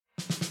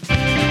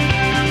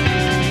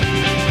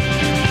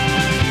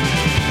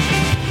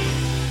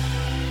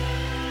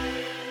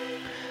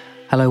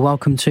Hello,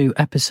 welcome to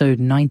episode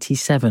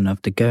 97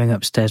 of the Going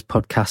Upstairs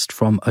podcast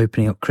from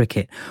Opening Up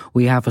Cricket.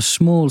 We have a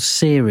small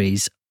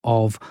series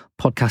of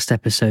podcast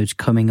episodes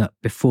coming up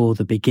before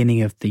the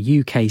beginning of the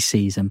UK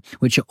season,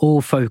 which are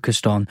all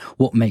focused on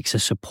what makes a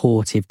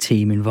supportive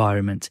team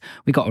environment.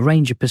 We got a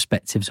range of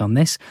perspectives on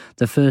this.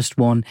 The first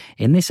one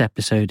in this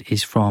episode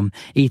is from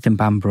Ethan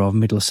Bamber of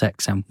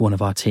Middlesex and one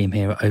of our team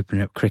here at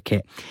Opening Up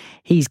Cricket.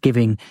 He's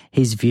giving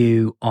his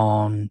view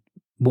on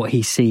what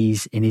he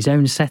sees in his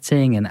own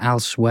setting and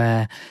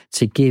elsewhere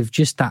to give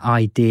just that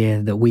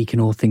idea that we can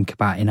all think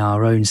about in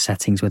our own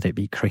settings, whether it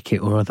be cricket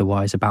or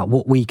otherwise, about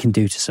what we can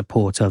do to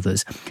support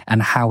others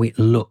and how it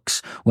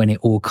looks when it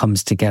all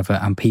comes together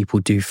and people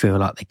do feel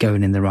like they're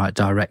going in the right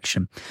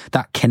direction.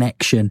 That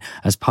connection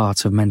as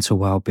part of mental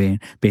well-being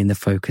being the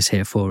focus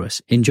here for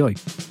us. Enjoy.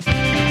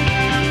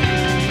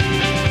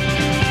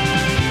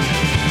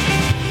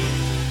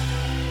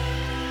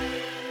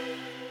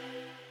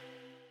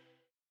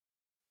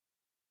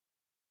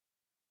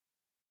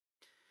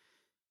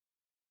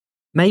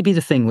 Maybe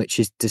the thing which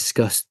is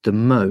discussed the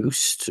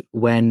most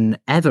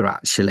whenever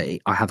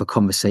actually I have a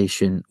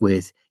conversation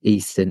with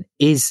Ethan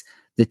is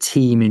the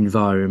team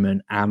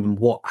environment and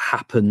what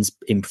happens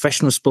in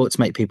professional sport to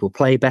make people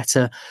play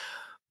better.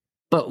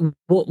 But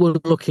what we're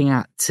looking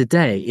at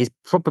today is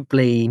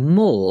probably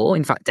more,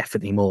 in fact,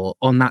 definitely more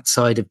on that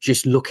side of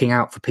just looking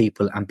out for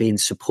people and being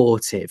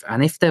supportive.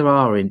 And if there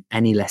are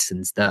any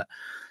lessons that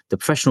the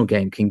professional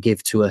game can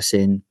give to us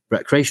in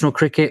recreational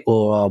cricket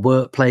or our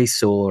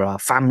workplace or our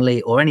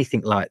family or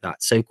anything like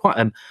that. So quite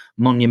a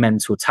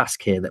monumental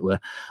task here that we're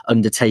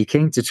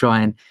undertaking to try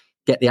and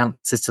get the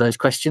answers to those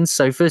questions.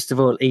 So first of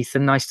all,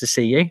 Ethan, nice to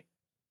see you.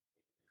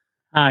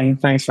 Hi,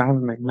 thanks for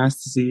having me.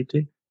 Nice to see you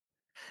too.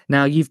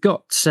 Now, you've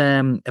got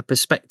a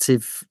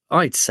perspective,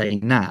 I'd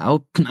say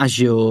now, as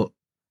you're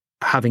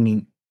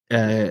having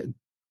getting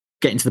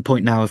to the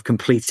point now of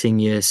completing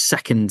your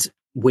second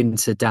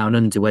winter down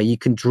under, where you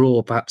can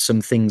draw perhaps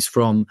some things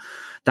from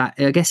that,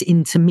 I guess,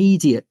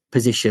 intermediate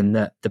position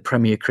that the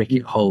Premier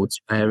Cricket holds,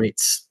 where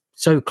it's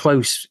so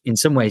close in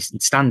some ways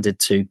in standard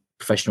to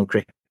professional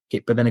cricket,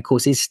 but then of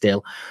course is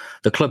still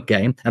the club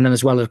game, and then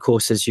as well, of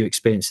course, as you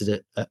experienced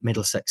it at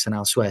Middlesex and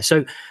elsewhere.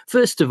 So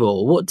first of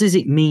all, what does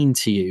it mean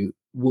to you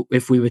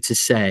if we were to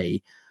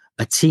say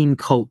a team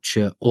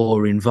culture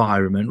or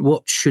environment?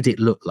 What should it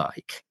look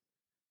like?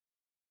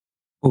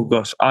 Oh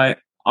gosh, I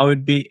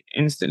would be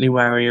instantly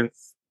wary of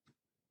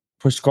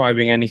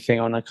prescribing anything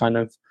on a kind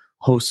of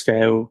whole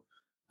scale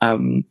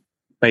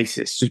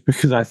basis, just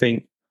because I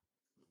think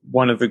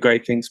one of the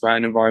great things about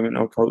an environment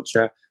or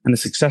culture, and a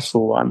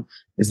successful one,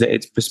 is that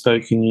it's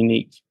bespoke and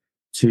unique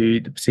to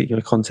the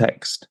particular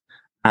context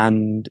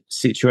and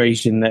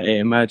situation that it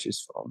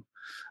emerges from.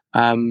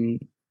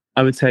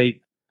 I would say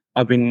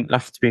I've been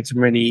lucky to be in some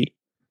really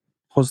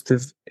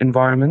positive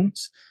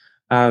environments,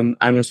 and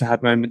also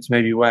had moments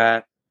maybe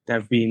where there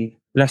have been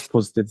less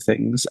positive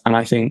things. And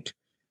I think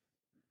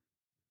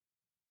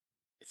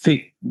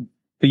the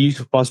use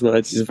of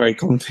buzzwords is a very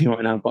common thing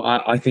right now,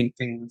 but I think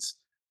things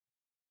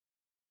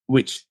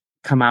which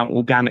come out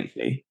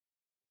organically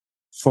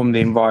from the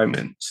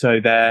environment,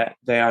 so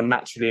they are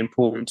naturally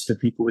important to the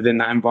people within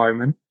that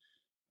environment,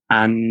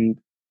 and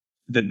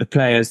the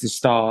players, the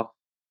staff,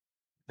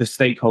 the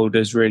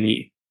stakeholders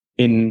really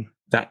in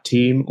that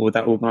team or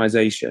that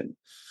organisation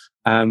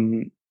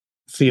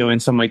feel in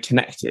some way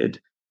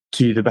connected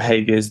to the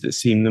behaviours that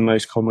seem the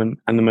most common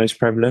and the most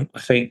prevalent.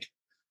 I think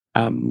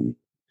the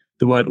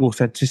word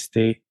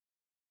authenticity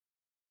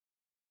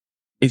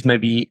is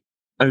maybe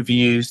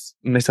overused,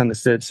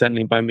 misunderstood,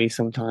 certainly by me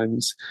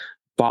sometimes.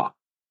 But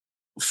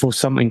for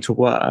something to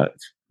work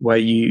where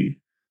you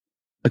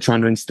are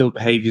trying to instill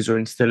behaviours or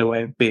instill a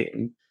way of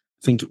being,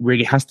 I think it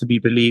really has to be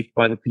believed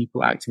by the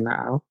people acting that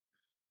out.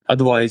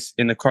 Otherwise,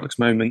 in the crux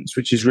moments,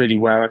 which is really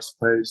where I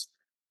suppose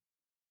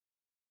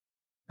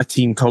a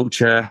team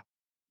culture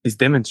is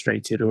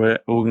demonstrated or an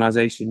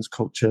organisation's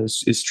culture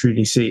is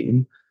truly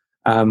seen,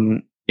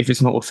 if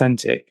it's not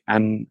authentic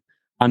and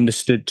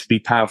understood to be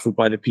powerful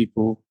by the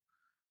people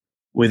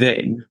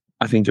within,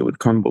 I think it would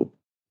crumble.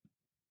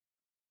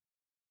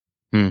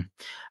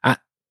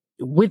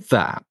 With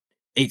that,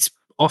 it's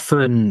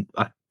often,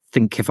 I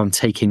think, if I'm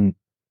taking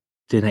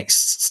the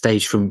next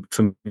stage from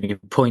your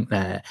point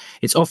there,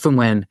 it's often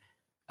when,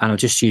 and I'll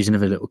just use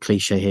another little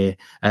cliche here,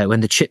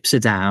 when the chips are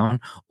down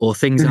or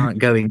things aren't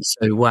going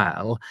so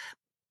well,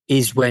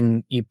 is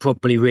when you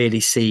probably really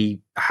see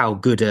how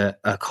good a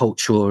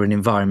culture or an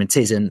environment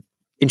is. And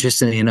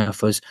interestingly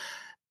enough, I was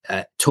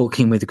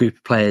talking with a group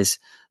of players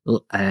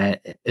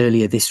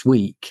earlier this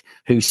week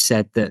who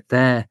said that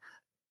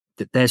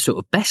their sort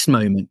of best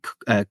moment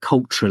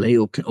culturally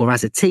or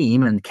as a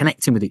team and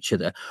connecting with each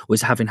other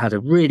was having had a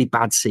really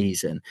bad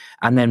season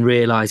and then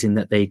realising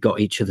that they got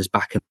each other's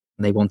back and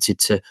they wanted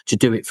to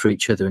do it for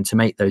each other and to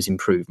make those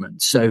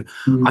improvements. So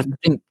I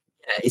think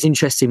it's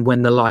interesting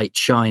when the light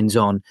shines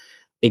on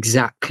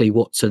exactly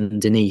what's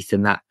underneath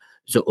and that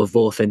sort of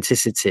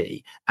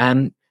authenticity.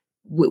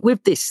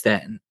 With this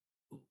then,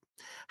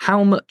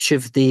 how much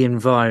of the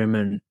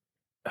environment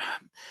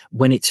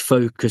when it's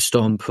focused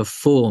on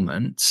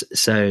performance,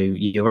 so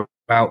your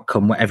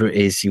outcome, whatever it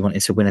is, you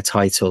wanted to win a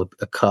title,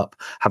 a cup,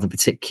 have a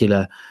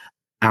particular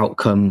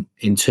outcome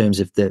in terms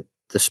of the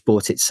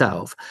sport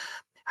itself,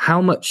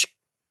 how much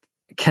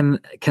can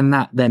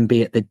that then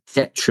be at the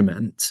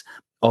detriment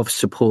of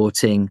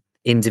supporting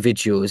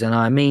individuals? And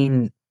I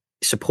mean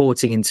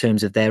supporting in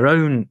terms of their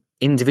own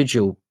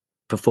individual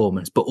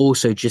performance, but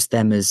also just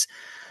them as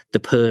the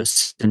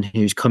person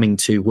who's coming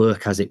to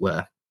work, as it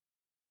were.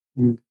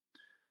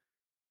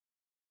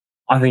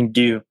 I think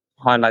you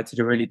highlighted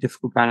a really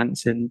difficult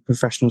balance in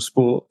professional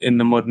sport in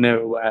the modern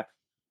era, where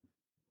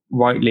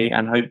rightly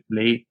and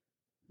hopefully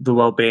the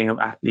well-being of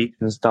athletes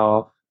and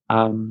staff,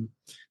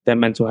 their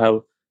mental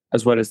health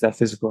as well as their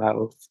physical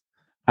health,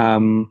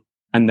 and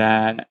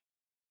their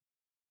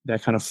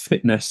kind of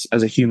fitness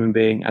as a human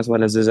being as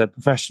well as a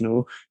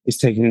professional is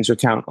taken into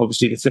account.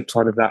 Obviously, the flip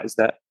side of that is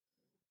that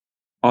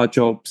our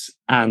jobs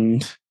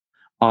and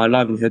our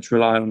livelihoods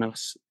rely on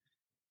us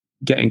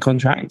getting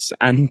contracts,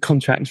 and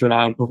contracts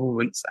rely on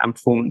performance, and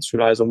performance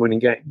relies on winning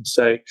games.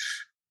 So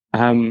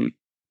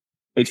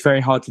it's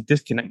very hard to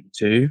disconnect the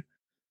two.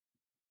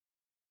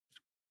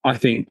 I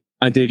think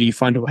ideally you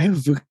find a way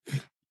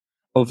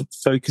of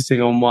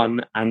focusing on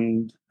one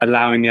and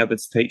allowing the other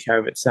to take care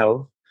of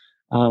itself.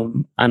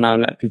 And I'll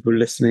let people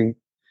listening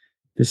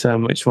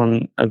discern which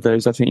one of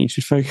those I think you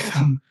should focus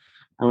on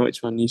and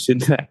which one you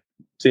should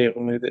deal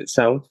with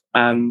itself.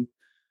 I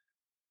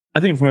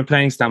think from a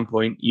playing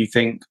standpoint, you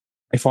think,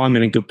 if I'm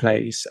in a good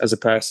place as a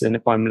person,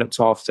 if I'm looked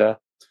after,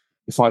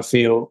 if I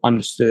feel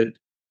understood,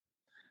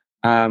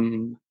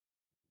 then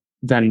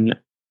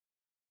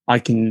I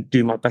can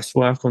do my best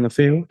work on the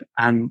field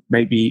and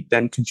maybe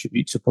then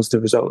contribute to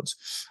positive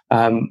results.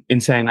 In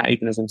saying that,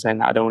 even as I'm saying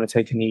that, I don't want to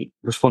take any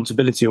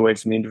responsibility away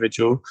from the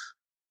individual.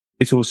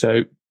 It's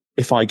also,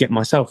 if I get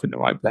myself in the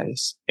right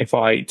place, if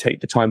I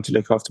take the time to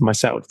look after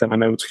myself, then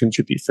I'm able to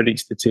contribute fully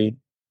to the team.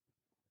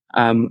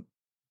 And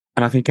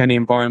I think any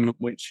environment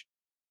which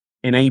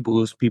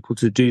enables people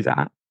to do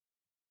that,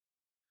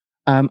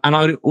 and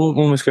I would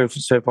almost go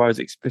so far as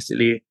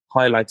explicitly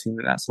highlighting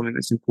that that's something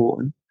that's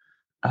important.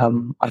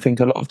 I think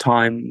a lot of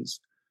times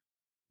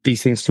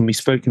these things can be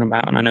spoken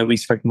about, and I know we've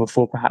spoken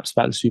before perhaps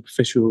about the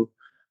superficial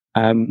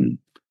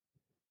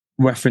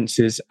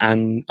references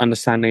and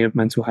understanding of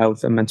mental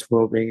health and mental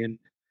well-being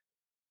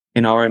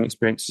in our own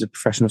experiences of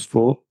professional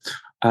sport.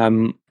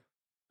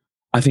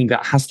 I think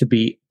that has to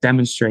be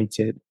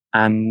demonstrated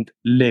and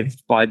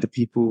lived by the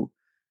people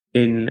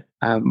in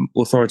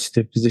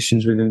authoritative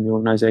positions within the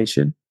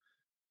organisation,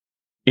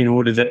 in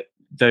order that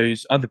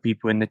those other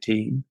people in the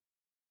team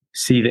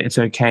see that it's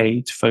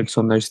okay to focus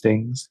on those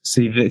things,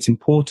 see that it's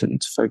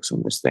important to focus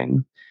on those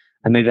things,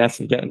 and they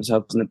therefore get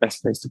themselves in the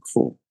best place to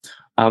perform.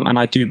 And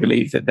I do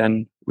believe that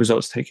then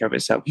results take care of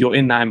itself. You're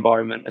in that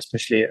environment,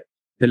 especially at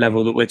the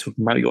level that we're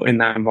talking about, you're in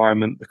that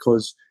environment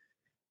because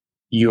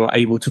you are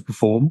able to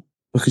perform,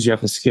 because you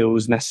have the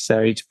skills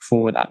necessary to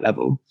perform at that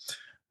level.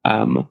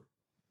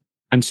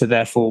 And so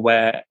therefore,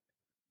 where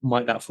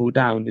might that fall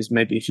down is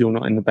maybe if you're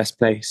not in the best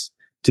place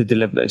to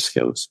deliver those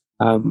skills.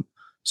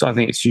 So I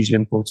think it's hugely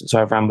important.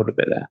 So I've rambled a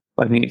bit there,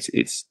 but I think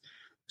it's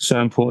so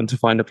important to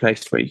find a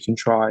place where you can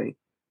try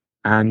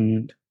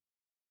and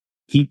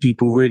keep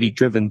people really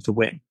driven to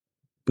win,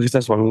 because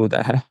that's why we're all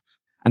there,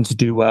 and to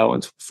do well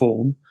and to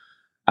perform,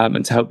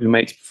 and to help your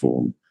mates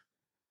perform,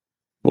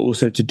 but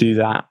also to do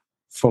that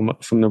from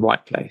the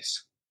right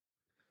place,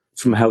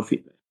 from a healthy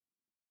place.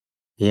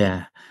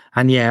 Yeah.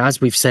 And yeah, as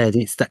we've said,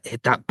 it's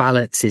that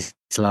balance is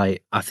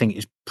like, I think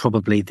it's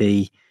probably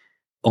the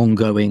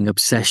ongoing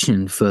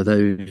obsession for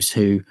those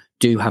who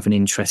do have an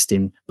interest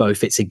in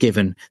both. It's a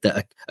given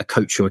that a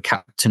coach or a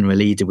captain or a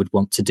leader would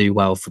want to do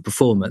well for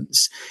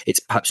performance. It's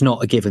perhaps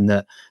not a given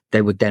that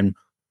they would then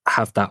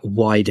have that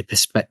wider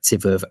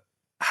perspective of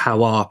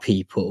how are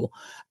people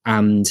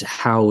and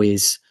how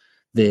is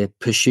the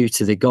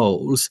pursuit of the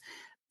goals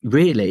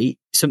really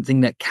something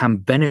that can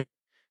benefit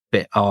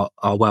our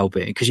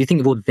well-being. Because you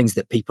think of all the things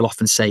that people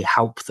often say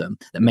help them,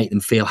 that make them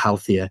feel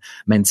healthier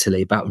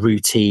mentally, about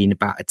routine,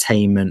 about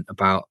attainment,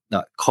 about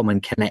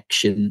common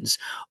connections,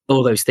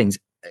 all those things.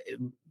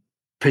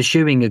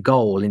 Pursuing a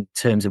goal in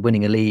terms of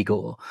winning a league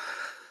or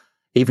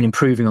even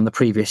improving on the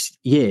previous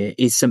year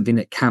is something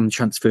that can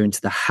transfer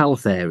into the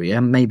health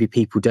area. Maybe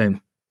people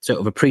don't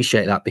sort of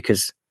appreciate that,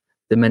 because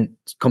the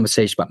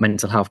conversation about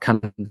mental health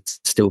can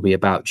still be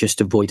about just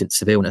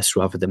avoidance of illness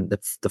rather than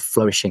the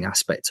flourishing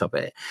aspect of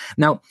it.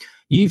 Now,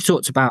 you've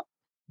talked about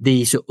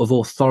the sort of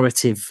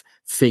authoritative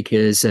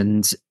figures,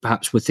 and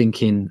perhaps we're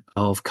thinking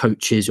of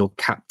coaches or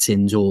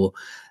captains or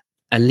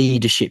a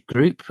leadership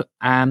group.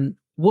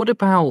 What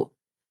about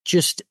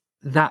just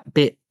that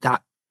bit,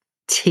 that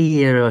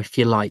tier, if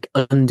you like,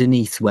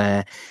 underneath,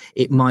 where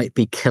it might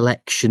be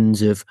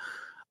collections of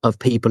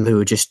people who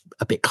are just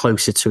a bit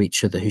closer to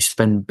each other, who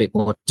spend a bit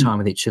more time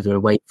with each other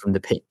away from the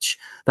pitch?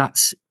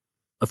 That's,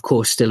 of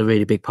course, still a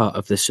really big part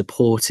of the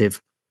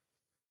supportive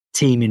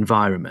team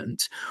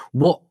environment.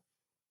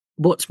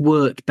 What's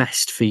worked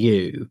best for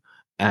you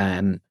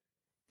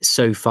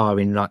so far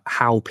in like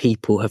how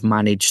people have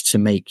managed to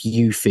make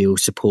you feel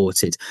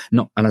supported,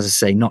 and as I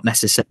say, not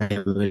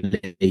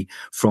necessarily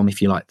from,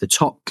 if you like, the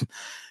top,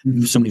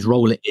 somebody's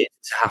role it is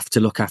to have to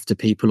look after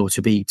people or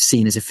to be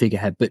seen as a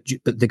figurehead, but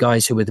the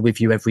guys who are with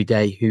you every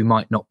day who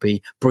might not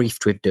be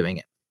briefed with doing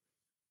it.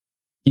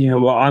 Yeah,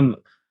 well,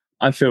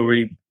 I feel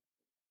really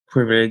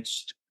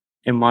privileged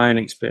in my own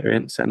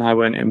experience, and I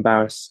won't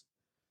embarrass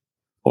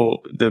or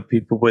the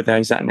people with their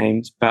exact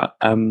names, but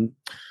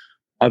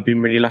I've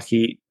been really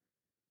lucky.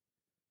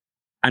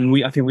 And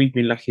I think we've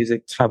been lucky as a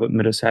club at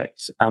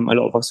Middlesex. A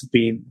lot of us have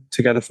been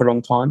together for a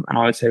long time, and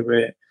I would say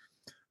we're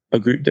a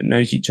group that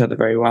knows each other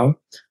very well.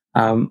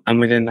 And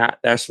within that,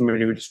 there are some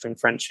really, really strong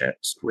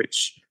friendships,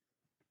 which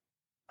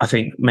I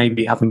think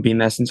maybe having been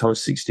there since I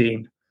was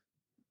 16,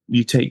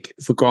 you take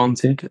for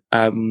granted.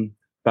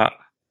 But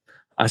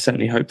I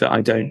certainly hope that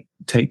I don't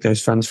take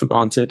those friends for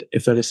granted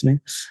if they're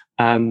listening.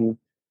 I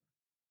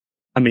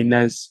mean,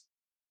 there's,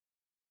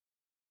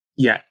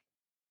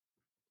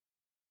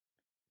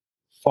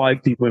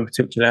 5 people in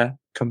particular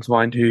come to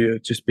mind who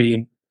have just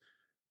been,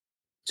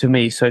 to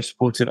me, so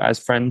supportive as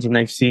friends, and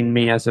they've seen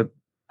me as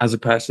a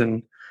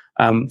person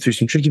through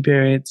some tricky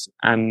periods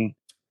and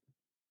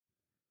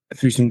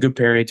through some good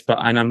periods.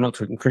 And I'm not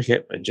talking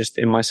cricket, but just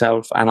in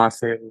myself. And I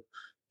feel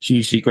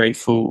hugely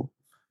grateful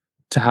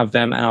to have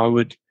them. And I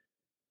would,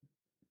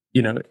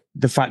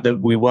 the fact that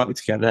we work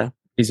together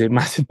is a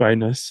massive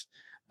bonus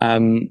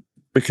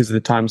because of the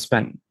time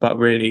spent. But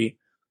really,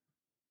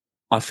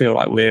 I feel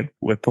like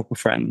we're proper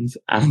friends,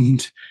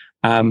 and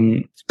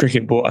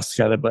cricket brought us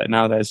together, but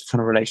now there's a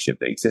kind of relationship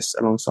that exists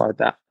alongside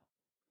that.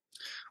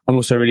 I'm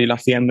also really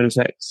lucky at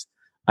Middlesex.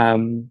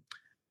 4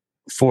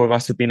 of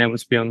us have been able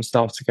to be on the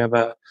staff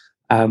together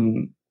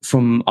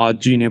from our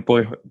junior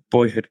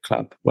boyhood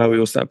club, where we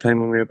all started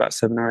playing when we were about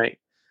 7 or 8.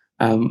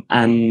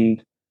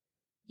 And,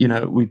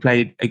 we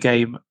played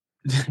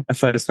a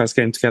first class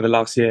game together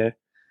last year.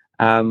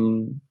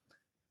 And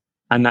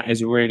that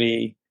is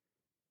really,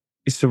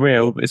 it's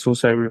surreal, but it's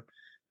also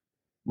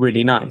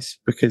really nice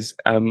because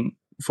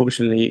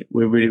fortunately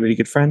we're really, really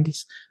good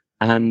friends,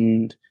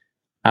 and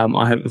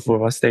I hope the 4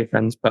 of us stay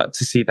friends. But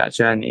to see that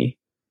journey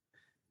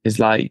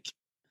is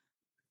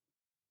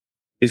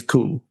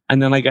cool.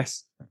 And then I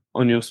guess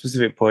on your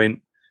specific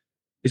point,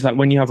 it's like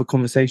when you have a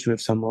conversation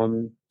with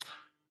someone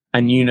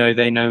and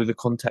they know the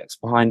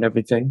context behind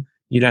everything,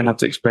 you don't have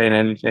to explain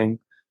anything.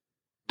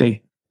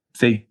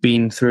 They've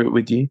been through it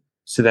with you,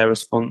 so their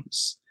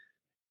response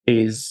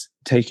is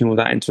taking all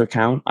that into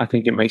account. I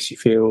think it makes you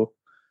feel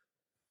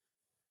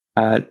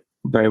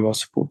very well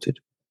supported.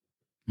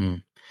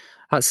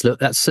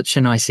 That's such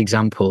a nice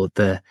example.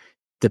 The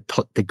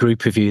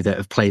group of you that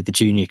have played the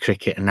junior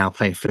cricket and now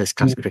play first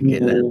class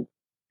cricket.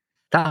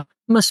 That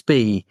must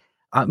be,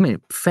 of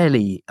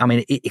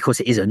course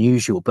it is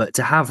unusual, but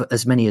to have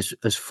as many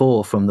as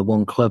 4 from the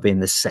one club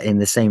in the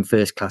same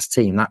first class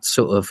team, that's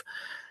sort of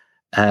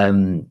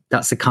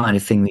that's the kind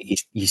of thing that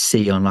you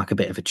see on like a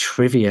bit of a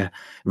trivia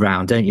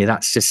round, don't you?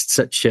 That's just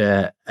such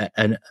a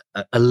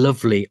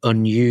lovely,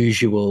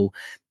 unusual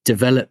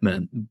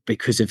development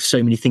because of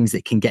so many things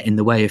that can get in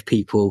the way of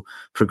people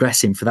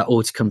progressing. For that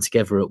all to come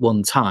together at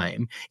one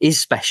time is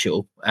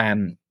special,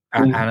 and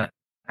you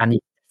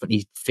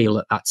definitely feel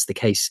that that's the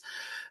case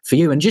for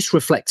you. And just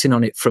reflecting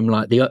on it from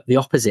like the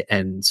opposite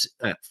end,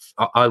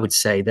 I would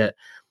say that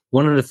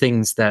one of the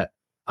things that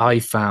I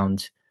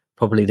found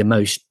probably the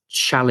most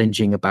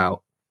challenging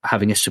about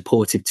having a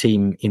supportive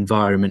team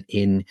environment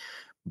in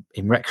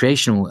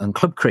recreational and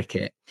club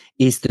cricket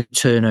is the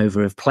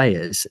turnover of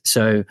players.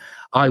 So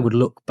I would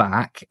look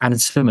back, and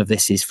some of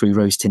this is through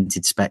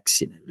rose-tinted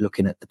specs,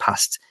 looking at the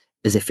past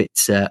as if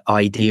it's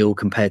ideal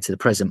compared to the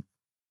present.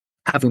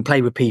 Having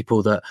played with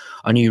people that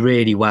I knew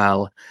really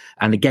well,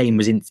 and the game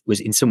was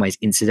in some ways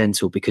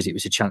incidental because it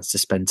was a chance to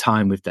spend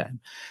time with them.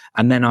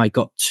 And then I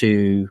got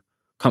to,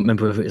 can't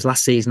remember if it was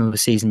last season or the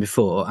season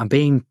before, and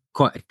being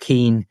quite a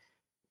keen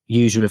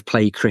user of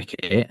play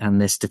cricket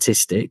and the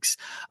statistics,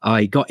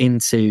 I got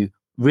into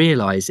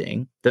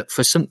realizing that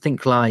for something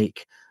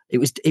like it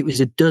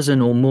was a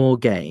dozen or more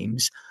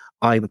games,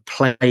 I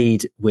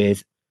played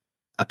with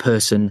a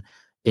person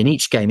in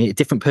each game, a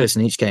different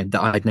person in each game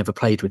that I'd never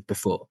played with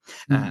before.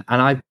 And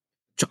I'd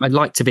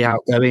like to be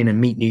outgoing and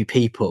meet new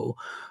people,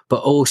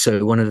 but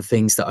also one of the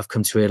things that I've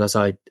come to realize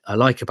I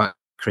like about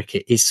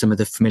cricket is some of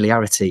the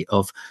familiarity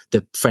of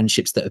the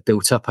friendships that have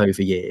built up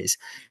over years.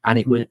 And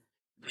it was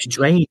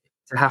strange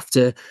to have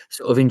to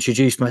sort of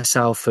introduce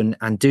myself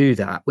and do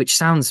that, which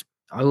sounds,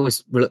 I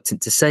was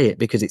reluctant to say it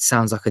because it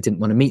sounds like I didn't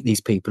want to meet these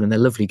people and they're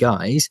lovely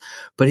guys,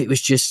 but it was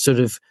just sort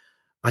of,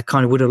 I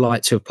kind of would have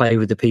liked to have played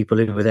with the people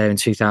who were there in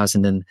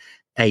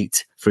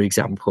 2008, for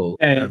example,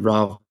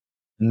 rather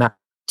than that.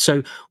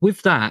 So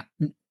with that,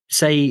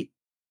 say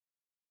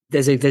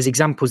there's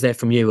examples there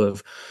from you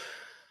of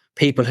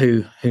people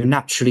who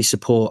naturally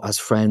support as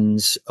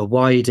friends, a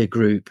wider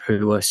group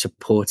who are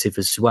supportive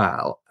as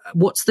well.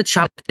 What's the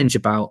challenge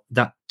about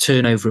that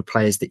turnover of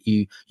players that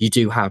you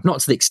do have? Not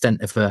to the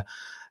extent of a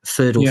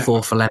third or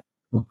fourth 11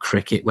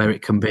 cricket where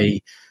it can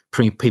be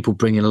people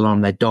bringing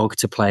along their dog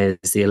to play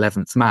as the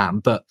 11th man.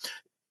 But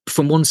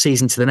from one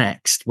season to the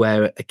next,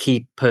 where a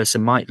key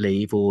person might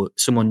leave or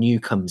someone new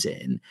comes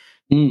in,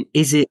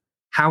 is it,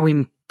 how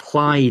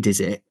implied is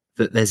it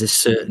that there's a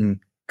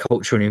certain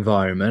culture and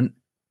environment,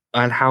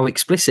 and how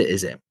explicit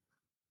is it?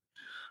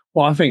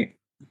 Well, I think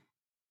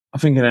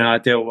in an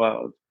ideal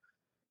world,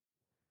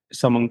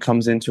 someone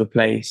comes into a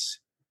place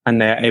and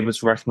they're able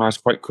to recognize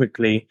quite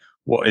quickly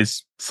what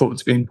is thought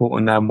to be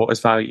important and what is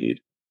valued.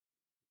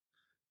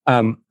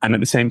 And at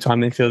the same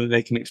time, they feel that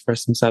they can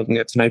express themselves and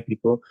get to know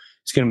people.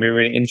 It's going to be a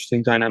really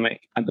interesting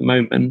dynamic at the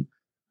moment.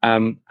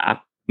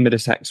 At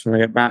Middlesex, when I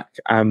get back,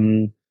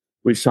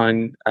 we've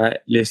signed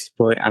Lewis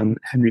Boy and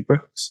Henry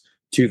Brooks,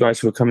 two guys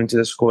who are coming to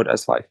the squad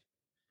as like,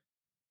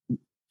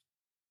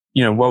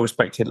 well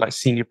respected, like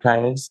senior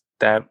players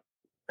there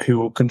who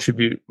will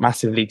contribute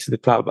massively to the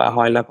club at a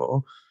high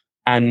level.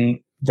 And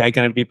they're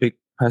going to be big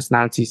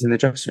personalities in the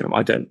dressing room.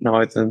 I don't know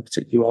either of them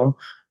particularly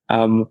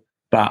well,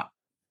 but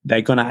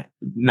they're going to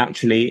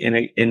naturally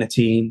in a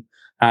team,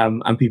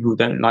 and people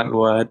don't like the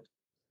word.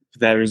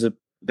 There's a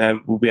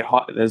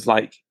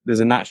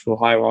natural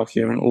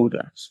hierarchy and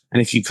order.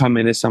 And if you come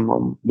in as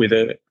someone with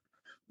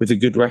a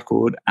good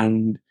record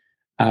and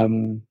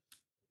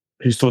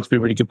who's thought to be a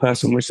really good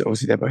person, which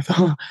obviously they both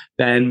are,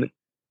 then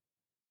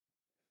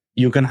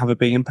you're going to have a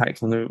big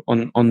impact on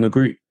the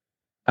group.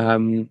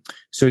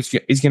 So it's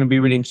going to be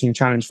a really interesting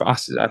challenge for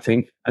us, I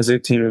think, as a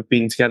team who've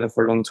been together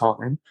for a long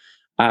time,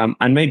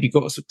 and maybe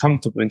got us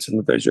comfortable in some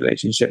of those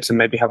relationships and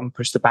maybe haven't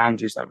pushed the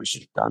boundaries that we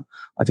should have done.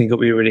 I think it'll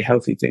be a really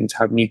healthy thing to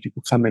have new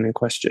people come in and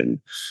question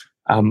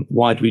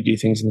why do we do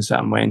things in a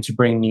certain way, and to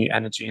bring new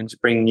energy and to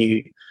bring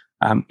new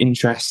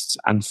interests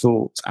and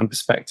thoughts and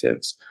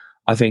perspectives.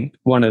 I think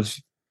one of,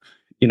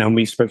 and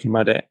we've spoken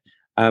about it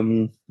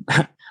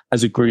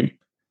as a group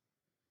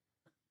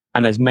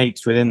and as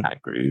mates within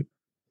that group,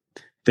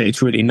 that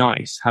it's really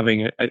nice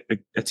having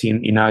a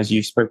team, as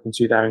you've spoken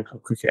to there in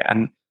club cricket,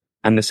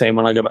 and the same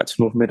when I go back to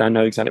North Mid, I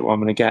know exactly what I'm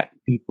going to get.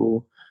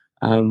 People,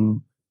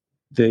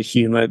 the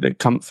humour, the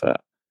comfort.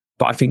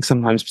 But I think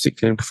sometimes,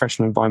 particularly in a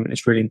professional environment,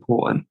 it's really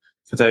important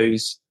for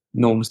those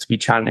norms to be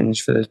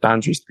challenged, for those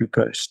boundaries to be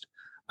pushed,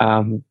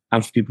 and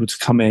for people to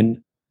come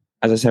in,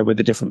 as I said, with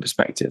a different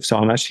perspective. So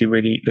I'm actually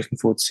really looking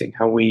forward to seeing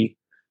how we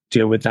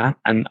deal with that.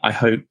 And I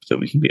hope that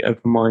we can be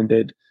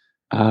open-minded,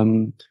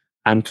 and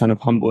kind of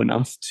humble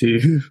enough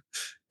to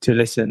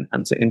listen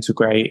and to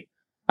integrate,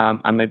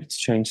 and maybe to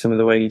change some of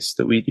the ways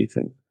that we do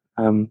things,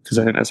 because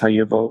I think that's how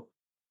you evolve.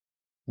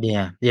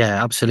 Yeah,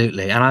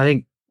 absolutely. And I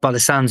think by the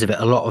sounds of it,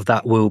 a lot of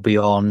that will be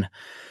on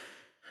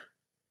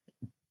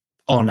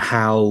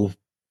how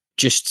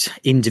just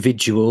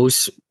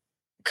individuals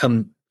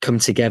come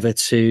together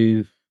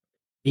to,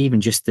 even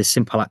just the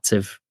simple act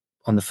of,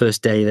 on the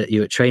first day that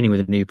you're training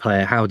with a new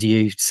player, how do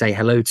you say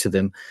hello to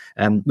them?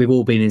 We've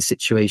all been in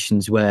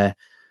situations where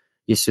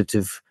you're sort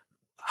of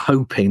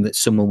hoping that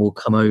someone will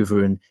come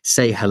over and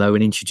say hello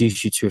and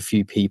introduce you to a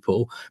few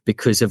people,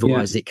 because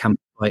otherwise it can be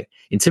quite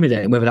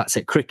intimidating, whether that's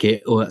at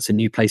cricket or that's a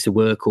new place of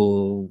work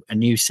or a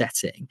new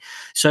setting.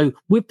 So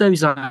with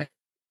those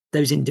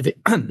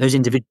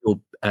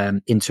individual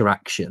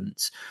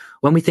interactions,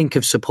 when we think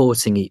of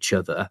supporting each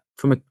other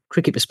from a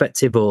cricket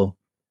perspective or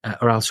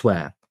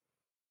elsewhere,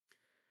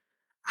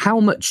 how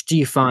much do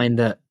you find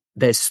that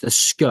there's the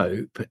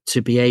scope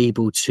to be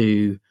able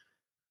to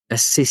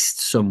assist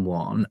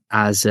someone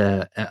as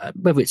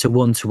whether it's a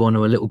one-to-one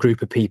or a little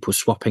group of people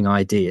swapping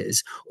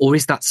ideas, or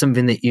is that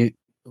something that you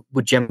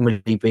would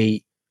generally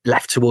be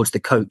left towards the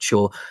coach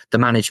or the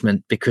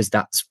management because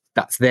that's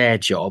their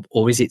job,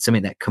 or is it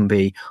something that can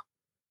be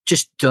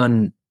just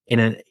done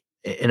in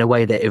a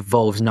way that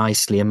evolves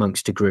nicely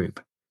amongst a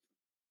group?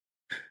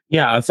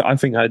 Yeah, I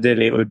think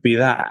ideally it would be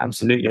that,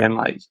 absolutely. And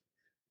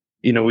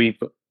we've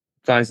got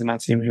guys in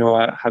that team who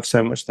have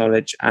so much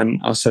knowledge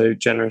and are so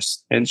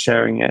generous in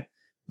sharing it,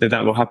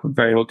 that will happen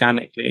very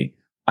organically.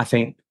 I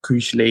think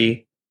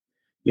crucially,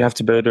 you have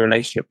to build a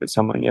relationship with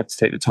someone. You have to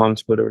take the time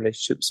to build a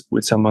relationship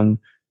with someone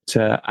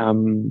to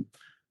earn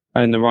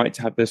the right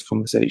to have those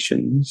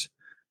conversations.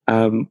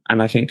 And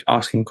I think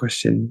asking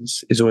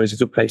questions is always a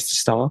good place to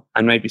start,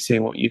 and maybe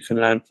seeing what you can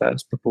learn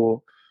first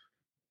before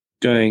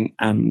going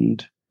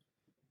and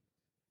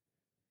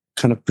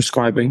kind of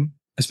prescribing,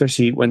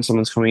 especially when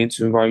someone's coming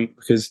into the environment,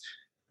 because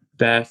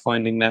they're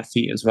finding their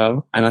feet as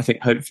well. And I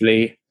think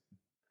hopefully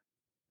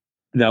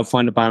they'll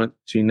find a balance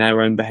between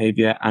their own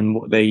behaviour and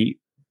what they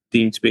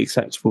deem to be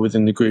acceptable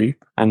within the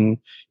group. And,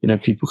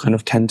 people kind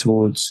of tend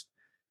towards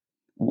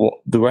what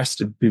the rest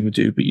of people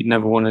do, but you'd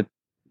never want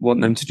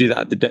them to do that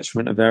at the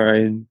detriment of their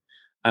own,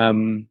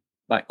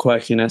 like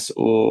quirkiness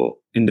or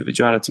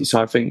individuality.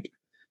 So I think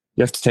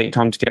you have to take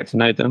time to get to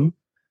know them,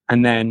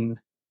 and then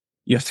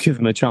you have to give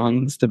them a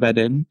chance to bed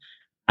in.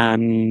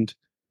 And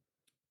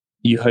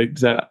you hope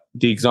that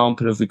the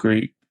example of the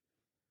group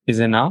is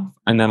enough.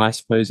 And then I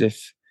suppose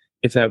if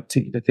there are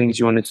particular things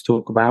you wanted to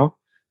talk about,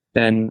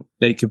 then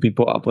they could be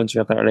brought up once you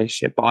have that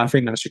relationship. But I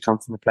think that should come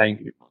from the playing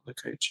group, not the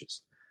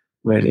coaches,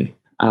 really.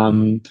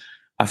 I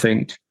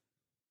think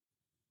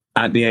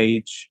at the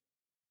age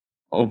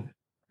of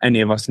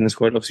any of us in the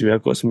squad. Obviously,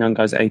 we've got some young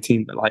guys at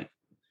 18, but like,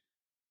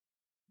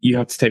 you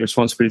have to take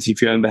responsibility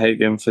for your own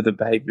behaviour and for the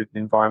behaviour of the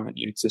environment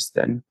you exist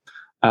in.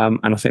 And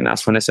I think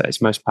that's when it's at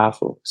its most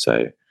powerful.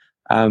 So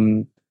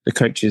the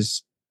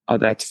coaches are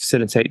there to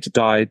facilitate, to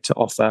guide, to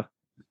offer,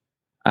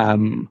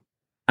 and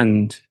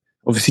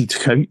obviously to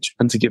coach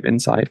and to give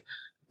insight.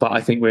 But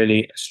I think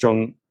really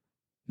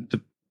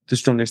the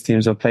strongest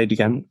teams I've played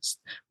against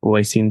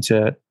always seem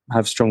to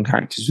have strong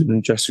characters within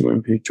the dressing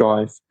room who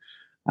drive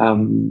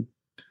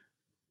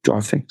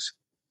things.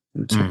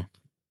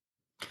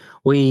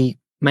 We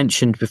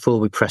mentioned before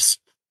we pressed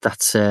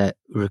that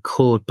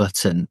record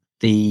button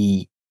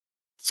the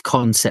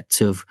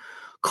concept of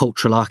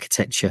cultural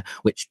architecture,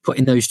 which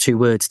putting those two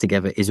words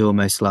together is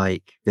almost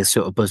like the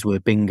sort of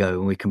buzzword bingo,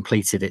 and we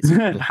completed it.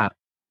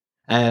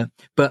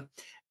 But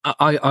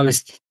I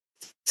was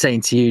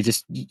saying to you,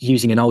 just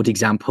using an old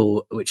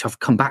example, which I've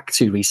come back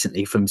to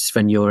recently from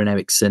Sven-Göran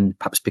Eriksson,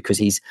 perhaps because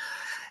he's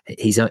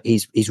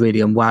really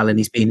unwell and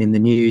he's been in the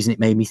news, and it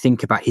made me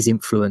think about his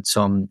influence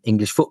on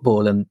English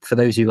football. And for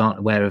those who aren't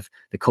aware of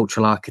the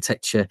cultural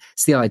architecture,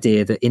 it's the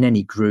idea that in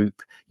any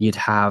group you'd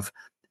have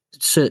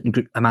certain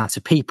amount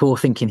of people.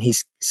 Thinking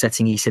his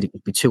setting, he said it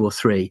would be 2 or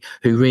 3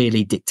 who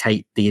really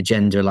dictate the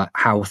agenda, like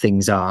how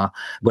things are,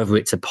 whether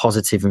it's a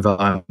positive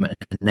environment,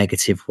 a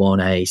negative one,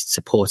 a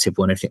supportive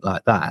one, anything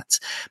like that.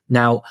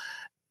 Now,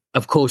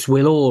 of course,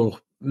 we'll all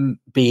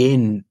be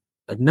in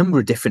a number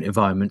of different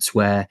environments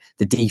where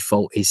the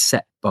default is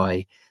set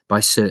by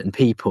certain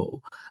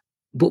people.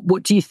 But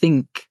what do you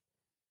think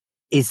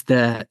is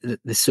the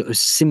sort of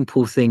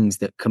simple things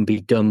that can be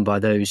done by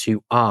those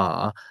who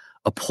are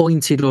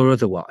appointed or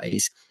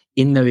otherwise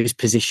in those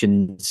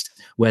positions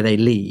where they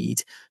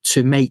lead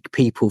to make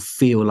people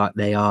feel like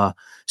they are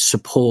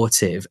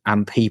supportive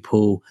and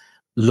people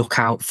look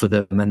out for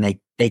them and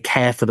they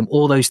care for them,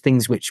 all those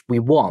things which we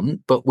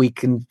want, but we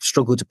can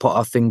struggle to put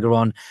our finger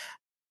on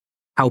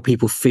how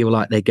people feel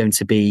like they're going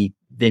to be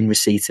in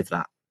receipt of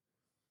that?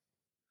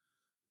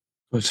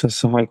 Which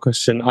is a hard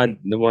question.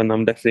 The one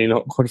I'm definitely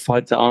not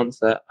qualified to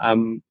answer. I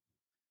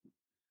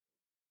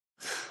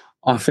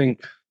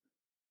think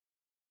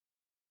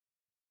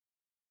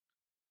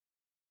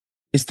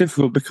it's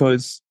difficult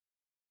because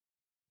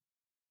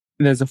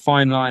there's a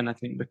fine line, I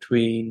think,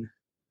 between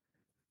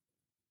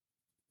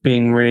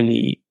being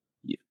really,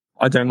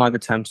 I don't like the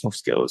term soft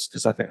skills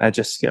because I think they're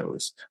just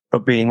skills,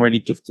 but being really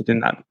gifted in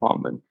that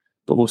department,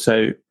 but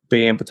also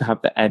being able to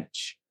have the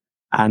edge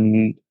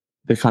and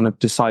the kind of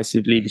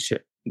decisive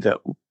leadership that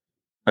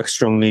a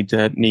strong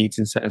leader needs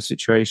in certain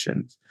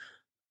situations.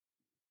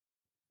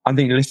 I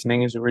think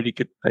listening is a really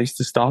good place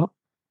to start.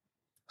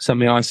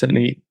 Something I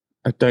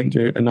don't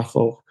do enough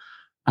of,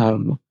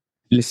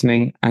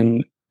 listening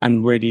and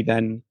really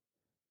then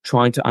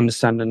trying to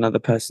understand another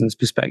person's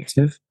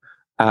perspective.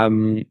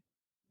 And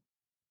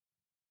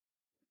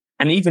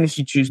even if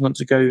you choose not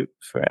to go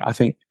for it, I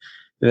think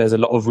there's a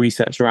lot of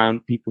research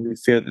around people who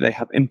feel that they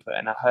have input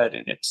and are heard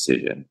in a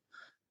decision,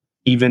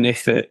 even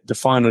if the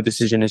final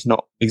decision is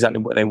not exactly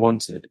what they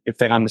wanted. If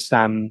they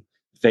understand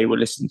they were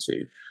listened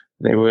to,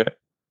 that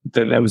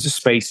there was a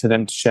space for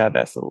them to share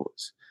their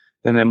thoughts,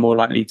 then they're more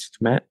likely to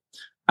commit.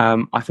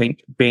 I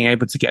think being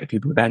able to get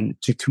people then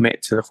to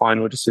commit to the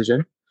final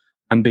decision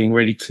and being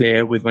really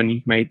clear with when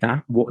you've made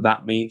that, what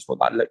that means, what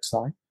that looks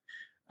like,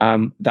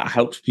 that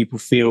helps people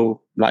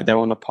feel like they're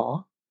on a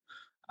par.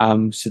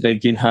 So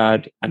they've been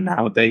heard and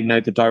now they know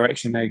the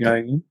direction they're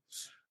going in.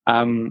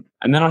 And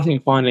then I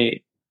think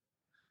finally,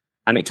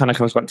 and it kind of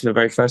comes back to the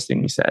very first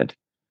thing you said,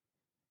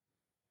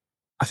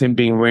 I think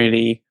being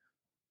really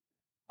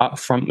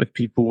upfront with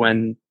people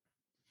when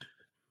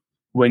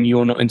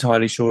you're not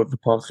entirely sure of the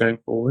path going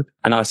forward.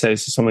 And I say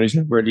this to someone who's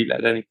never really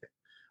led anything,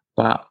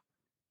 but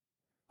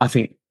I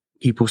think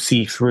people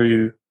see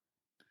through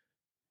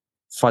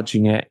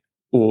fudging it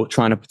or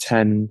trying to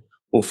pretend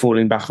or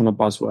falling back on a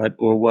buzzword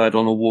or a word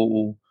on a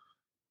wall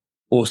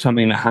or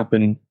something that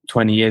happened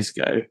 20 years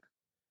ago.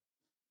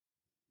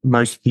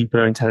 Most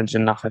people are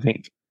intelligent enough, I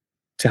think,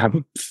 to have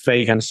a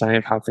vague understanding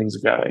of how things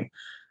are going.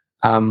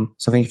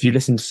 So I think if you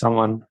listen to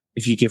someone,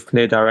 if you give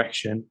clear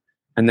direction,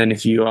 and then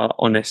if you are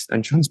honest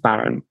and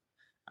transparent,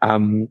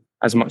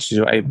 as much as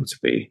you're able to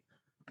be,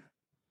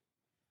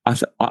 I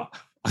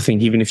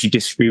think even if you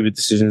disagree with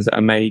decisions that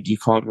are made, you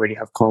can't really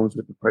have qualms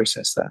with the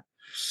process there.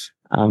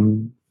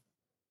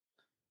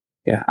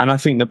 Yeah, and I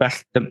think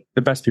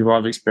the best people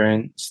I've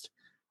experienced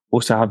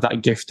also have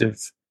that gift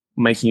of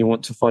making you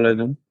want to follow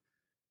them,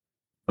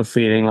 of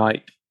feeling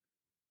like,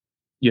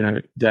 you know,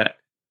 that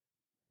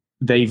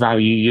they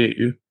value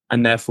you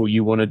and therefore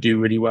you want to do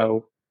really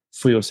well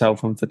for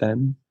yourself and for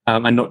them.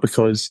 And not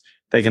because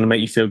they're going to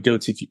make you feel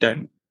guilty if you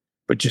don't,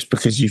 but just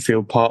because you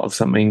feel part of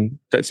something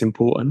that's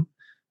important.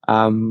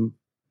 And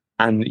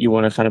you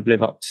want to kind of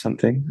live up to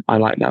something. I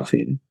like that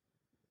feeling.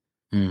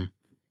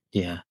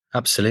 Yeah,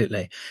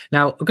 absolutely.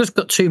 Now, I've just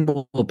got 2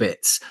 more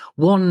bits.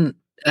 One,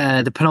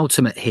 the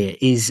penultimate here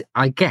is,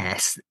 I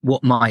guess,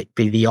 what might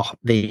be the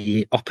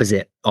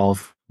opposite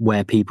of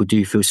where people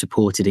do feel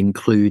supported,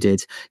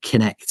 included,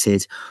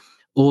 connected.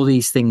 all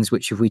these things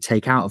which, if we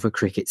take out of a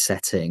cricket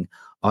setting,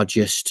 are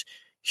just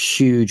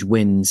huge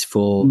wins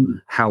for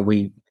how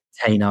we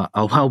maintain our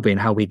well-being,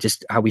 how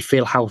we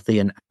feel healthy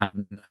and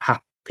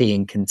happy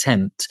and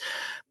content.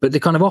 But the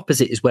kind of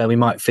opposite is where we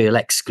might feel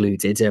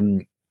excluded.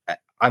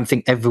 I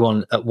think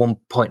everyone at one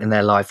point in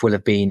their life will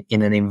have been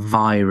in an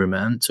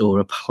environment or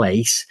a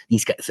place.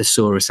 Needs to get the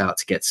thesaurus out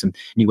to get some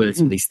new words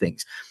for these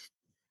things,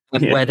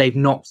 where they've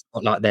not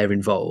felt like they're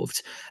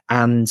involved.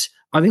 And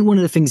I think one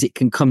of the things it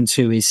can come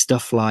to is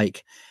stuff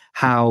like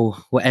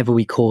how whatever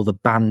we call the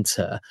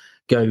banter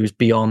goes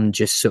beyond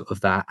just sort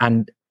of that.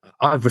 And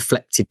I've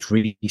reflected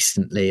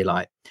recently,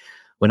 like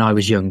when I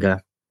was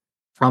younger,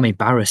 I'm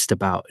embarrassed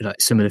about like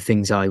some of the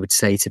things I would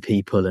say to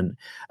people, and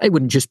it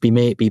wouldn't just be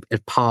me; it'd be a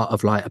part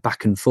of like a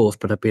back and forth.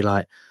 But I'd be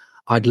like,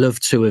 I'd love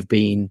to have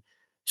been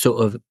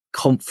sort of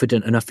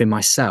confident enough in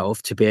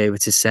myself to be able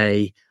to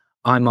say,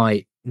 I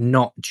might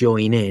not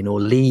join in or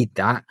lead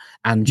that,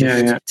 and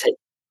just take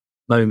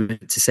a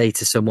moment to say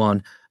to someone,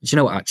 do you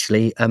know what,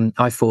 actually,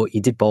 I thought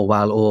you did bowl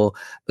well, or,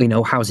 you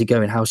know, how's it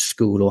going? How's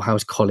school or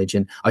how's college?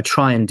 And I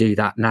try and do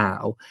that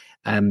now.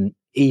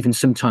 Even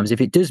sometimes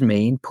if it does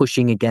mean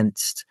pushing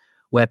against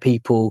where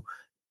people,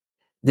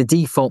 the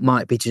default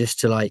might be just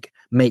to like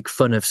make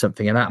fun of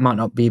something, and that might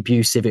not be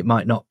abusive. It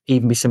might not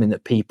even be something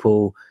that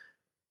people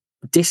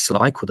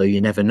dislike, although you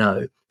never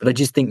know. But I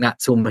just think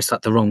that's almost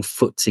like the wrong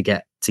foot to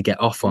get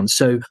off on.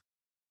 So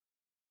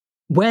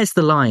where's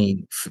the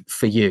line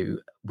for you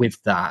with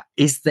that?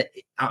 Is that,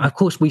 of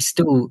course, we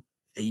still,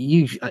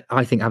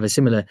 I think, have a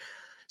similar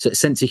sort of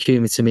sense of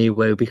humor to me,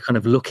 where we'll be kind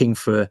of looking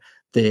for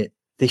the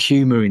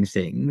humor in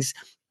things.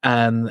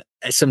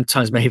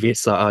 Sometimes maybe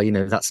it's like, oh, you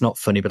know, that's not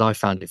funny, but I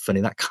found it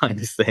funny, that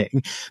kind of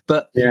thing.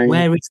 But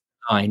where is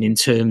the line in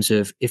terms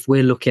of, if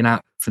we're looking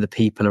out for the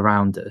people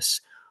around us,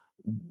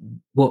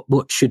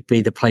 what should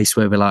be the place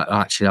where we're like, oh,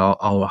 actually,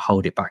 I'll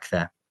hold it back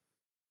there?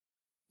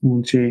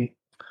 Gee,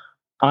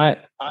 I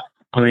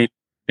mean,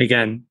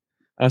 again,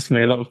 asking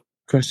me a lot of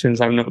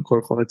questions I'm not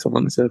qualified to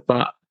answer,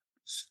 but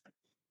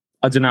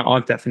I don't know.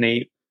 I've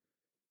definitely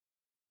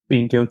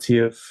been guilty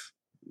of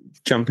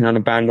jumping on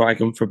a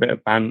bandwagon for a bit of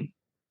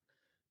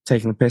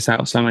taking the piss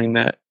out of something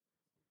that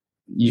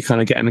you kind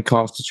of get in the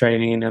car after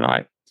training and you're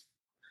like,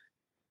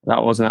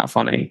 that wasn't that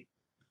funny.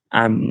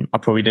 I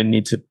probably didn't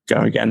need to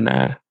go again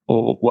there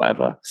or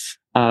whatever.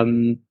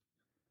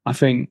 I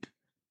think,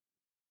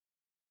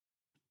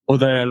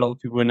 although a lot of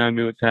people who know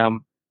me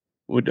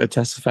would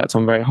attest to the fact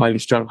I'm very highly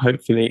strung,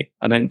 hopefully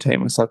I don't take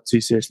myself too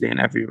seriously in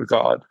every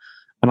regard.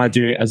 And I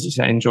do, as you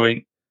say,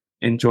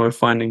 enjoy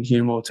finding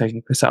humor or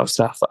taking piss out of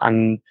stuff.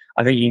 And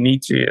I think you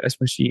need to,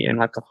 especially in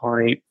like a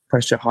high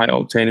pressure, high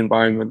octane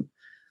environment.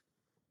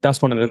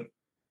 That's one of the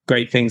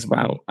great things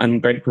about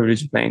and great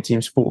privilege of playing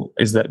team sport,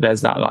 is that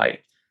there's that,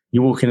 like,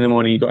 you walk in the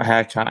morning, you got a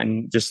haircut,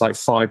 and just like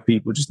 5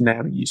 people just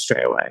nail you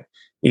straight away.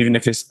 Even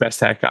if it's the best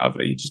haircut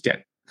ever, you just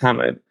get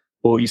hammered.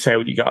 Or you say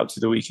what you got up to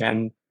the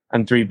weekend,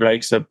 and 3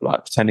 blokes are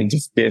like pretending to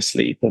be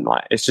asleep, and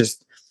like it's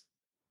just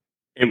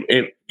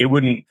it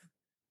wouldn't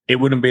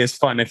be as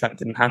fun if that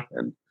didn't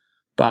happen.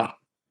 But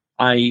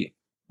I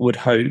would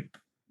hope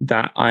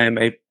that I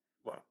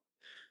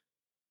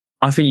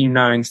think you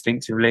know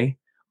instinctively.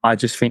 I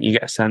just think you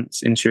get a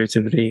sense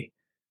intuitively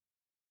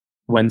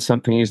when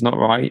something is not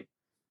right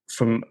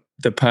from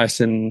the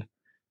person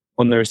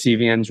on the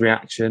receiving end's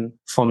reaction,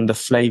 from the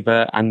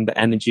flavour and the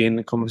energy in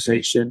the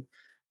conversation.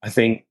 I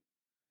think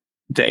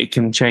that it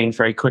can change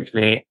very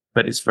quickly,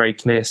 but it's very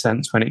clear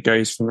sense when it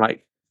goes from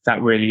like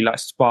that really like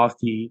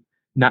sparky,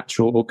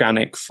 natural,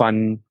 organic,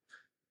 fun,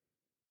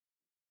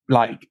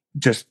 like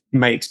just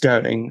mates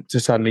going, to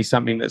suddenly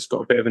something that's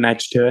got a bit of an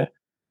edge to it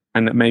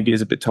and that maybe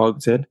is a bit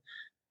targeted.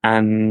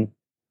 And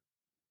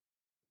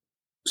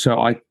so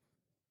I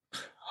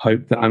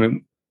hope that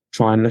I'm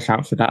try and look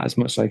out for that as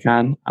much as I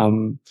can.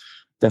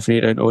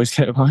 Definitely don't always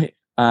get it right.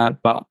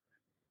 But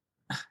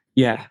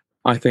yeah,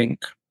 I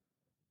think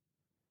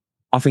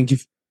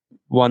if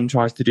one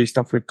tries to do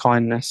stuff with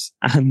kindness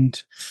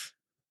and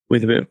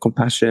with a bit of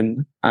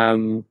compassion,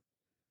 and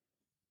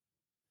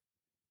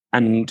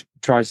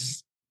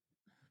tries,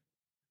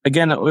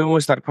 again, it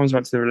almost like comes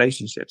back to the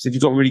relationships. If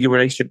you've got a really good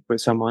relationship with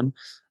someone,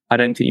 I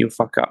don't think you'll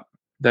fuck up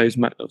those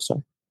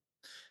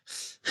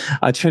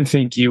I don't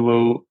think you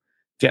will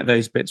get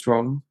those bits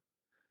wrong,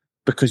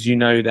 because you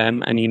know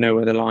them and you know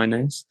where the line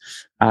is.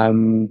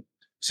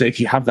 So if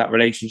you have that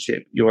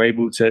relationship, you're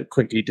able to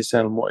quickly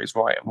discern what is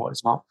right and what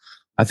is not.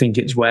 I think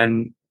it's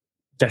when,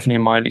 definitely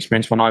in my own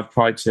experience, when I've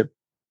tried to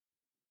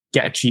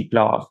get a cheap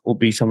laugh or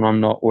be someone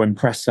I'm not or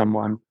impress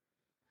someone,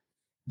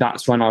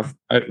 that's when I've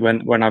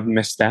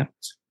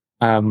misstepped,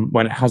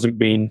 when it hasn't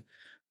been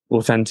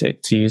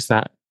authentic, to use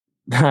that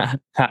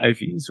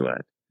overused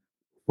word,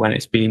 when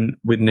it's been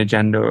with an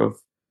agenda of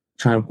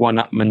trying to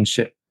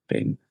one-upmanship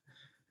being,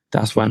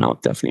 that's when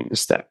I've definitely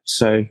misstepped.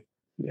 So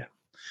yeah,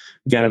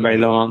 again, a very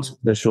long answer to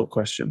the short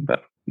question,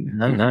 but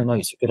no,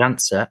 it's a good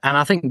answer. And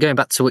I think going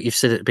back to what you've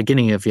said at the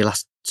beginning of your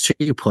last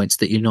 2 points,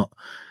 that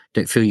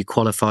don't feel you're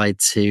qualified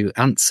to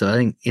answer. I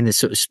think in the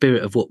sort of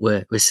spirit of what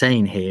we're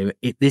saying here,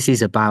 this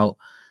is about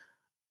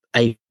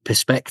a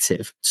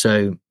perspective.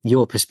 So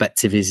your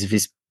perspective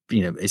is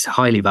is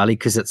highly valid,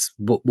 because that's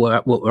what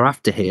we're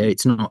after here.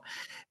 It's not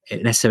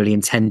necessarily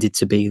intended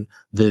to be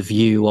the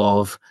view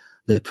of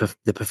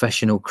the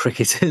professional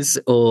cricketers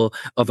or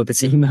of a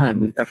particular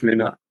man. Definitely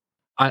not.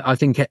 I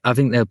think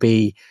there'll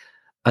be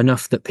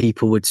enough that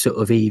people would sort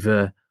of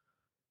either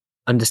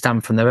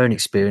understand from their own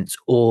experience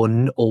or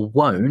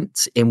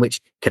won't, in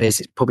which case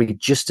it's probably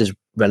just as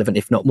relevant,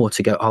 if not more,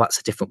 to go, oh, that's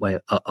a different way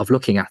of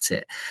looking at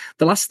it.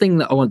 The last thing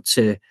that I want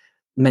to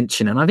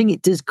mention, and I think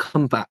it does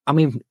come back, I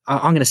mean,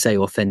 I'm going to say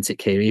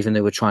authentic here, even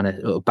though we're trying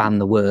to ban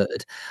the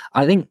word.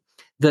 I think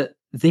that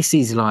this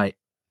is like,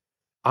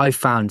 I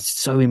found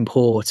so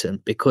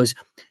important, because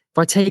if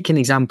I take an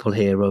example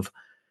here of,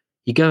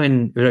 you go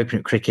in, you're open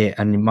at cricket,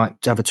 and you might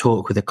have a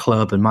talk with a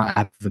club and might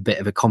have a bit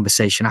of a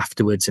conversation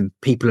afterwards, and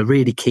people are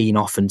really keen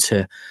often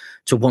to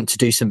want to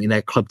do something in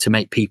their club to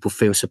make people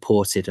feel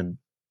supported and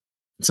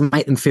to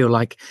make them feel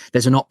like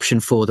there's an option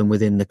for them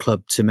within the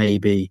club to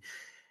maybe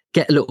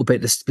get a little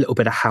bit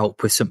of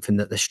help with something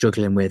that they're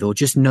struggling with, or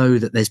just know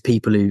that there's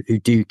people who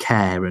do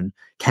care. And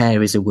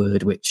care is a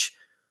word which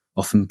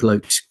often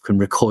blokes can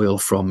recoil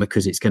from,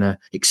 because it's going to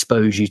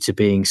expose you to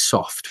being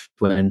soft,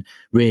 when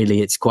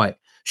really it's quite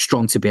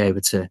strong to be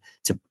able to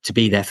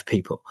be there for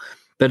people.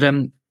 But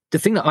the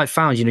thing that I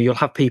found, you'll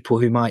have people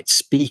who might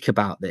speak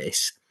about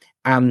this,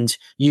 and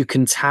you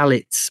can tell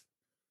it's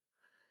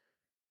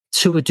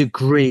to a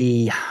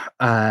degree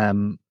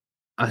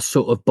a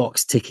sort of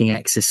box ticking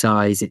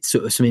exercise. It's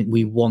sort of something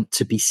we want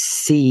to be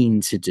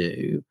seen to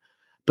do.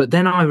 But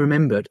then I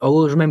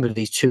always remember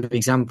these two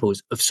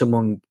examples of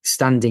someone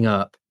standing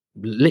up,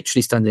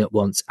 literally standing up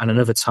once, and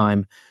another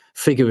time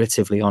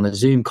figuratively on a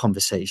Zoom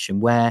conversation,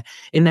 where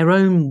in their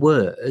own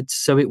words,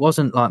 so it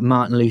wasn't like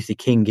Martin Luther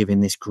King giving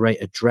this great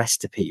address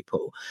to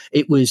people,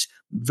 it was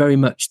very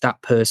much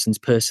that person's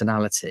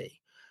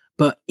personality,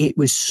 but it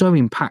was so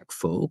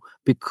impactful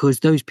because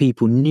those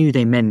people knew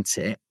they meant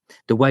it,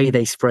 the way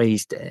they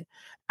phrased it,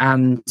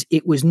 and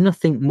it was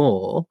nothing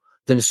more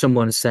than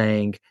someone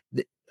saying,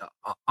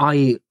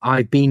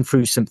 I've been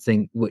through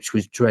something which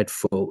was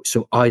dreadful,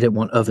 so I don't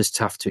want others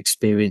to have to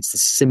experience the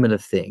similar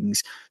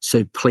things.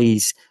 So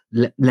please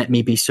let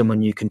me be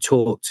someone you can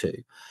talk to.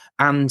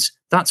 And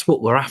that's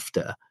what we're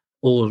after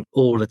all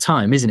the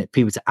time, isn't it?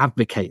 People to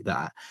advocate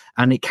that.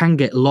 And it can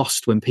get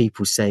lost when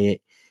people say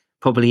it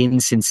probably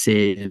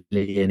insincerely,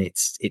 and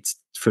it's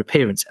for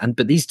appearance.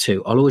 But these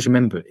two, I'll always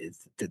remember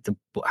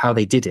how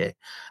they did it.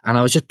 And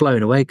I was just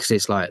blown away, because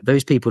it's like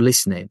those people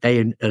listening, they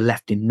are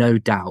left in no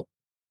doubt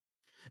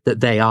that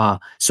they are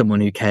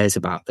someone who cares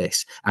about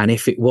this. And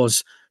if it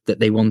was that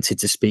they wanted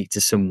to speak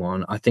to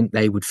someone, I think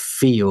they would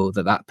feel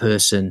that that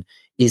person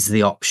is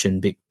the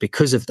option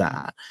because of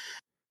that.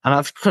 And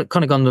I've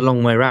kind of gone the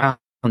long way around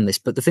on this,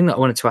 but the thing that I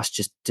wanted to ask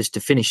just to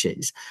finish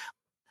is,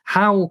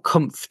 how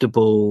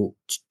comfortable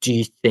do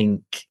you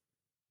think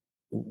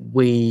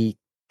we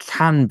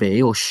can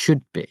be or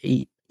should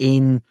be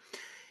in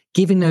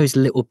giving those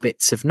little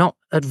bits of, not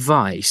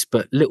advice,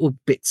 but little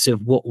bits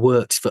of what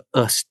works for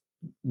us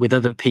with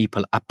other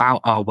people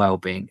about our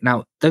well-being?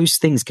 Now, those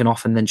things can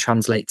often then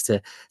translate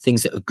to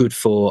things that are good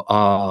for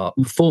our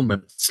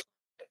performance.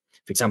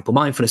 For example,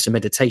 mindfulness and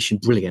meditation,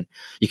 brilliant.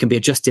 You can be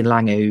a Justin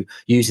Langer who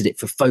uses it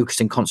for focus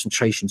and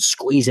concentration,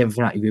 squeeze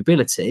everything out of your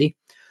ability,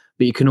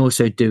 but you can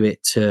also do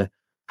it to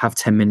have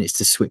 10 minutes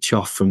to switch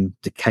off from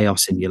the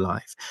chaos in your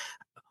life.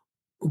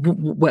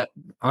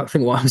 I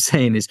think what I'm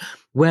saying is,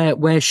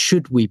 where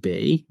should we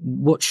be?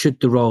 What should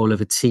the role of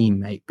a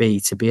teammate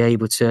be to be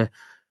able to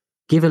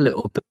give a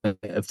little bit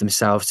of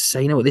themselves to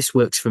say, this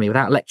works for me,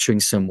 without lecturing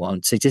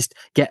someone, to just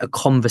get a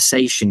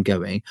conversation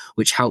going,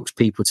 which helps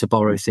people to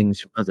borrow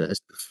things from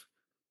others?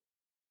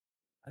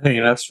 I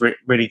think that's a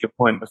really good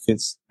point,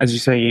 because, as you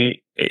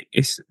say,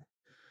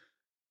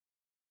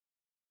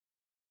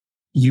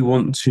 you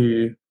want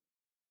to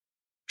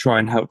try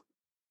and help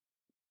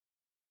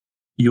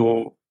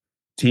your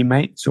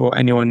teammates or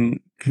anyone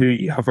who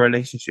you have a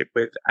relationship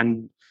with,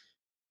 and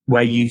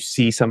where you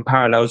see some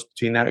parallels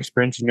between their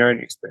experience and your own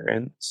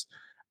experience.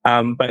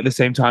 But at the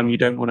same time, you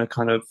don't want to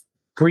kind of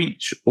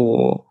preach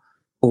or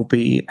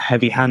be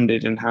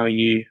heavy-handed in how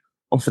you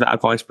offer that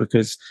advice,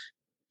 because,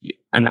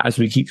 and as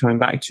we keep coming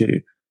back to,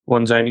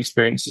 one's own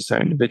experience is so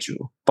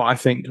individual. But I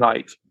think,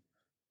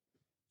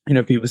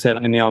 people say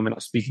in the army,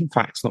 like, speaking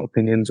facts, not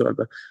opinions, or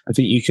whatever. I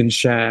think you can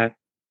share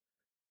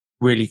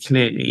really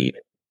clearly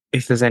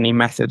if there's any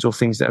methods or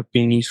things that have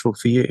been useful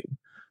for you,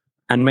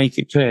 and make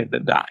it clear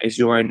that that is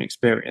your own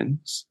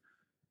experience.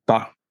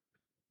 But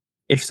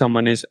if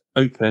someone is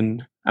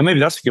open, and maybe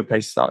that's a good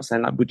place to start,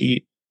 saying, like, would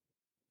you,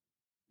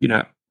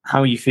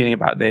 how are you feeling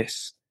about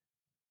this?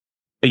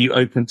 Are you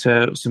open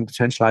to some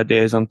potential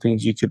ideas on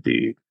things you could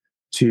do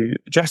to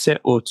address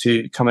it, or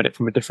to come at it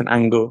from a different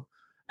angle?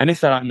 And if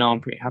they're like, no,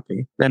 I'm pretty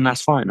happy, then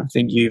that's fine. I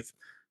think you've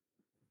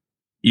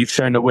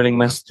shown a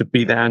willingness to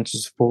be there and to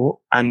support,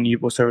 and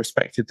you've also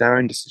respected their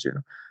own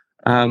decision.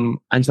 And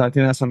so I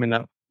think that's something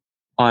that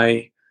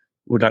I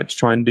would like to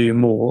try and do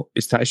more,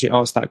 is to actually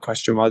ask that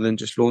question rather than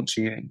just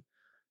launching in.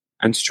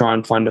 and to try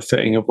and find a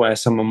footing of where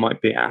someone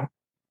might be at.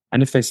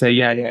 And if they say,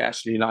 yeah,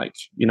 actually, like,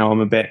 I'm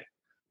a bit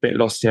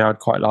lost here, I'd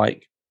quite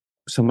like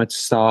somewhere to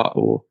start,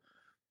 or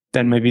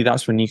then maybe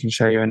that's when you can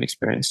share your own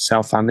experience. So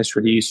I found this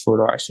really useful,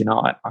 or actually,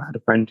 I had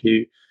a friend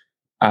who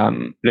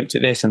looked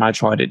at this and I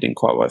tried it, didn't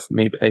quite work for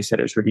me, but they said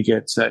it was really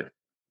good. So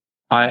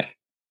I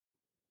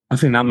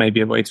think that may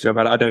be a way to go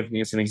about it. I don't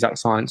think it's an exact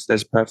science.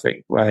 There's a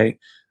perfect way.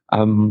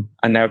 And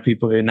there are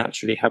people who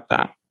naturally have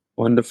that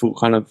wonderful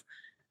kind of,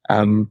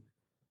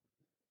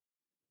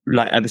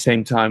 like at the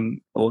same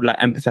time, or like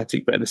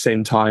empathetic, but at the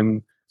same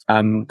time,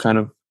 kind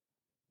of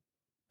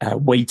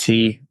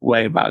weighty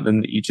way about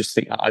them that you just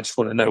think, I just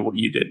want to know what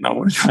you did and I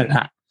want to try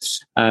that.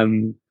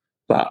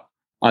 But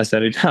I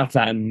certainly don't have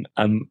that, and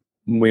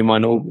we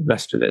might all be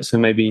blessed with it. So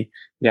maybe,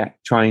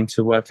 trying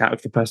to work out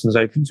if the person's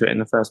open to it in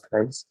the first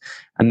place,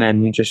 and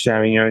then just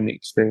sharing your own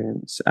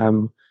experience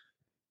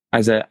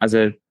as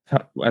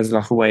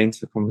like a way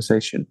into the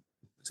conversation.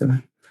 So,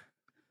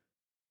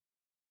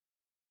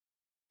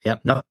 yeah,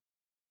 no, I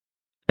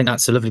think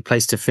that's a lovely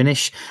place to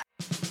finish.